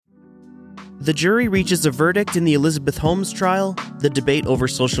The jury reaches a verdict in the Elizabeth Holmes trial, the debate over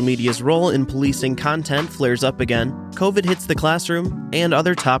social media's role in policing content flares up again, COVID hits the classroom, and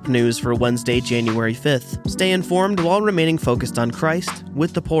other top news for Wednesday, January 5th. Stay informed while remaining focused on Christ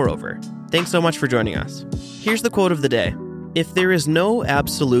with the pour-over. Thanks so much for joining us. Here's the quote of the day. If there is no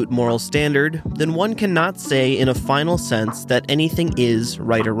absolute moral standard, then one cannot say in a final sense that anything is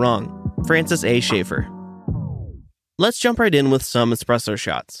right or wrong. Francis A. Schaeffer. Let's jump right in with some espresso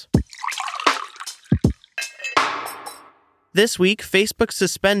shots. This week, Facebook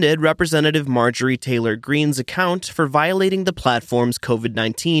suspended Representative Marjorie Taylor Greene's account for violating the platform's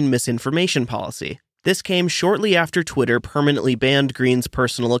COVID-19 misinformation policy. This came shortly after Twitter permanently banned Greene's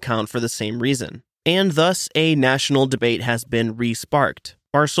personal account for the same reason. And thus, a national debate has been re-sparked.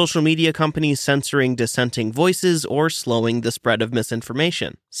 Are social media companies censoring dissenting voices or slowing the spread of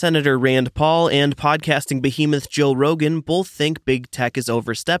misinformation? Senator Rand Paul and podcasting behemoth Joe Rogan both think big tech is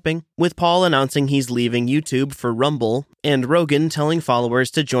overstepping, with Paul announcing he's leaving YouTube for Rumble, and Rogan telling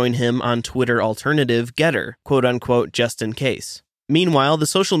followers to join him on Twitter alternative Getter, quote-unquote, just in case. Meanwhile, the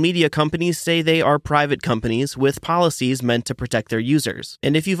social media companies say they are private companies with policies meant to protect their users,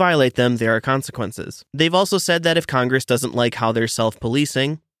 and if you violate them, there are consequences. They've also said that if Congress doesn't like how they're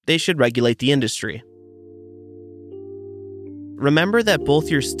self-policing, they should regulate the industry. Remember that both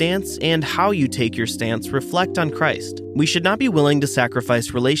your stance and how you take your stance reflect on Christ. We should not be willing to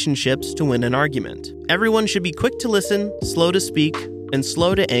sacrifice relationships to win an argument. Everyone should be quick to listen, slow to speak, and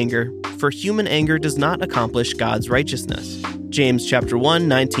slow to anger, for human anger does not accomplish God's righteousness. James chapter 1,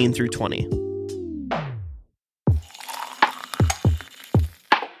 19 through 20.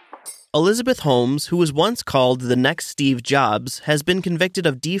 Elizabeth Holmes, who was once called the next Steve Jobs, has been convicted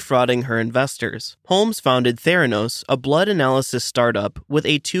of defrauding her investors. Holmes founded Theranos, a blood analysis startup with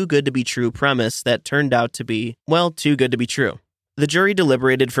a too-good-to-be-true premise that turned out to be, well, too good to be true. The jury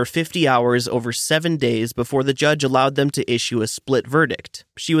deliberated for 50 hours over 7 days before the judge allowed them to issue a split verdict.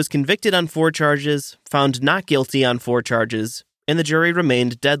 She was convicted on 4 charges, found not guilty on 4 charges, and the jury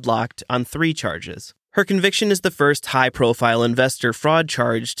remained deadlocked on 3 charges. Her conviction is the first high-profile investor fraud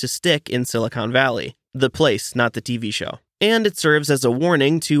charge to stick in Silicon Valley. The place, not the TV show. And it serves as a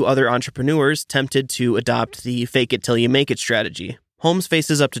warning to other entrepreneurs tempted to adopt the fake-it-till-you-make-it strategy. Holmes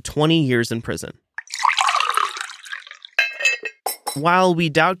faces up to 20 years in prison. While we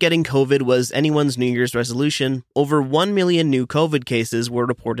doubt getting COVID was anyone's New Year's resolution, over 1 million new COVID cases were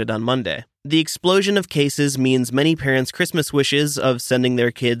reported on Monday. The explosion of cases means many parents' Christmas wishes of sending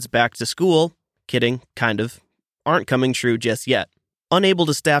their kids back to school, kidding, kind of, aren't coming true just yet. Unable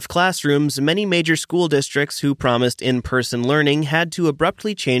to staff classrooms, many major school districts who promised in-person learning had to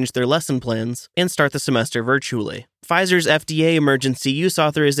abruptly change their lesson plans and start the semester virtually. Pfizer's FDA emergency use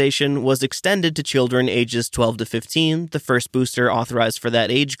authorization was extended to children ages 12 to 15, the first booster authorized for that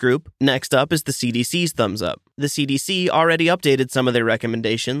age group. Next up is the CDC's thumbs up. The CDC already updated some of their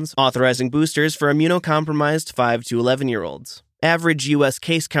recommendations, authorizing boosters for immunocompromised 5 to 11-year-olds. Average U.S.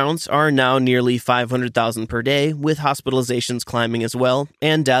 case counts are now nearly 500,000 per day, with hospitalizations climbing as well,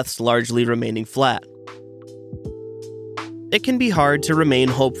 and deaths largely remaining flat. It can be hard to remain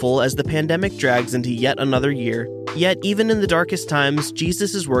hopeful as the pandemic drags into yet another year, yet even in the darkest times,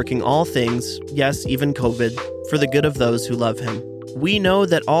 Jesus is working all things, yes, even COVID, for the good of those who love him. We know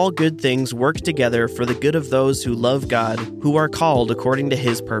that all good things work together for the good of those who love God, who are called according to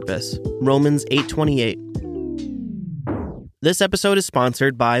his purpose. Romans 8:28. This episode is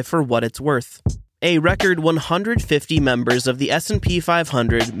sponsored by For What It's Worth. A record 150 members of the S&P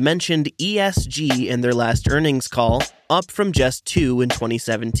 500 mentioned ESG in their last earnings call, up from just 2 in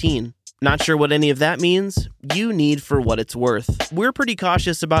 2017. Not sure what any of that means? You need For What It's Worth. We're pretty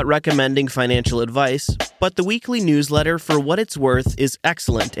cautious about recommending financial advice, but the weekly newsletter For What It's Worth is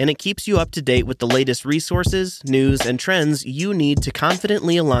excellent, and it keeps you up to date with the latest resources, news, and trends you need to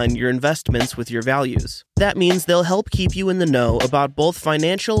confidently align your investments with your values. That means they'll help keep you in the know about both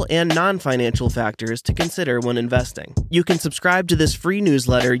financial and non-financial factors to consider when investing. You can subscribe to this free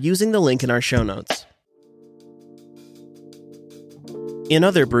newsletter using the link in our show notes. In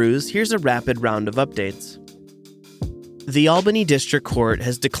other brews, here's a rapid round of updates. The Albany District Court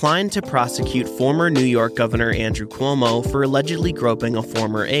has declined to prosecute former New York Governor Andrew Cuomo for allegedly groping a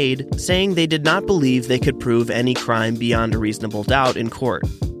former aide, saying they did not believe they could prove any crime beyond a reasonable doubt in court.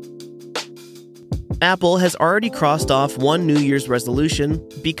 Apple has already crossed off one New Year's resolution,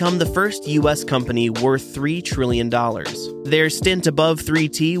 become the first U.S. company worth $3 trillion. Their stint above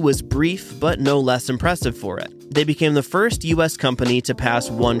 3T was brief, but no less impressive for it. They became the first U.S. company to pass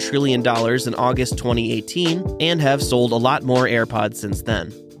 $1 trillion in August 2018 and have sold a lot more AirPods since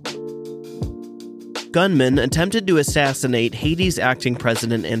then. Gunmen attempted to assassinate Haiti's acting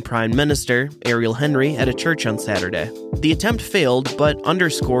president and prime minister, Ariel Henry, at a church on Saturday. The attempt failed, but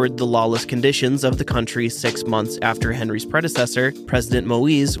underscored the lawless conditions of the country 6 months after Henry's predecessor, President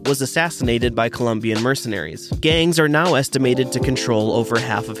Moise, was assassinated by Colombian mercenaries. Gangs are now estimated to control over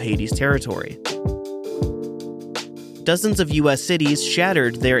half of Haiti's territory. Dozens of U.S. cities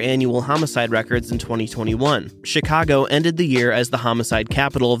shattered their annual homicide records in 2021. Chicago ended the year as the homicide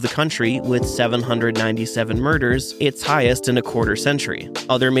capital of the country with 797 murders, its highest in a quarter century.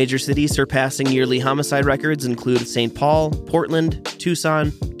 Other major cities surpassing yearly homicide records include St. Paul, Portland,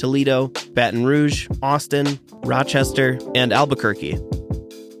 Tucson, Toledo, Baton Rouge, Austin, Rochester, and Albuquerque.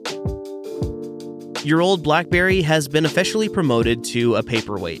 Your old BlackBerry has been officially promoted to a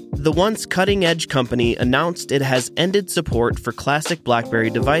paperweight. The once cutting-edge company announced it has ended support for classic BlackBerry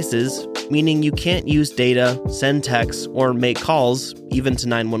devices, meaning you can't use data, send texts, or make calls, even to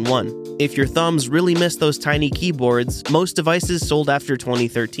 911. If your thumbs really miss those tiny keyboards, most devices sold after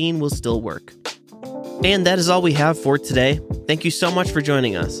 2013 will still work. And that is all we have for today. Thank you so much for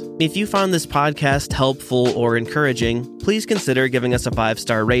joining us. If you found this podcast helpful or encouraging, please consider giving us a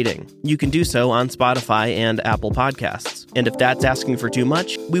 5-star rating. You can do so on Spotify and Apple Podcasts. And if that's asking for too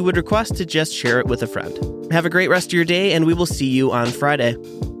much, we would request to just share it with a friend. Have a great rest of your day, and we will see you on Friday.